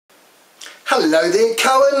Hello there,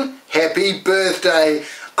 Cohen. Happy birthday.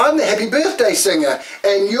 I'm the Happy Birthday Singer,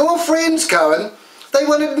 and your friends, Cohen, they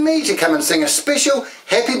wanted me to come and sing a special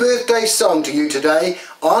happy birthday song to you today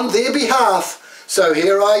on their behalf. So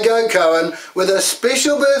here I go, Cohen, with a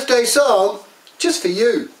special birthday song just for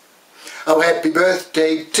you. Oh, happy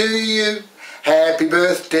birthday to you. Happy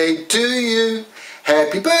birthday to you.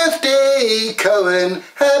 Happy birthday, Cohen.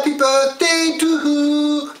 Happy birthday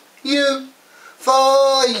to you.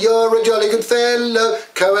 For you're a jolly good fellow,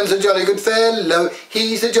 Cohen's a jolly good fellow,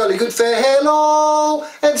 he's a jolly good fellow,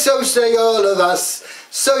 and so say all of us,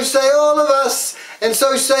 so say all of us, and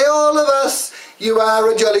so say all of us. You are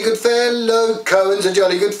a jolly good fellow, Cohen's a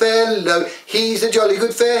jolly good fellow, he's a jolly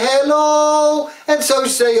good fellow, and so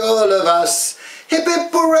say all of us. Hip hip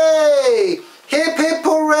hooray, hip hip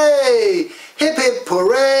hooray, hip hip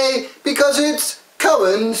hooray, because it's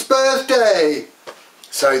Cohen's birthday.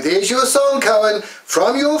 So there's your song, Cohen,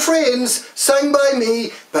 from your friends, sung by me,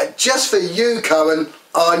 but just for you, Cohen,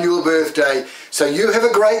 on your birthday. So you have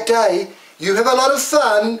a great day, you have a lot of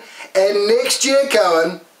fun, and next year,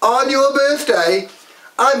 Cohen, on your birthday,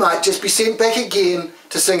 I might just be sent back again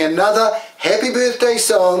to sing another happy birthday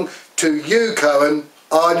song to you, Cohen,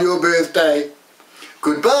 on your birthday.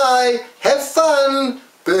 Goodbye, have fun,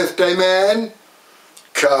 birthday man.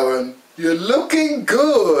 Cohen, you're looking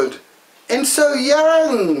good. And so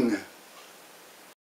young.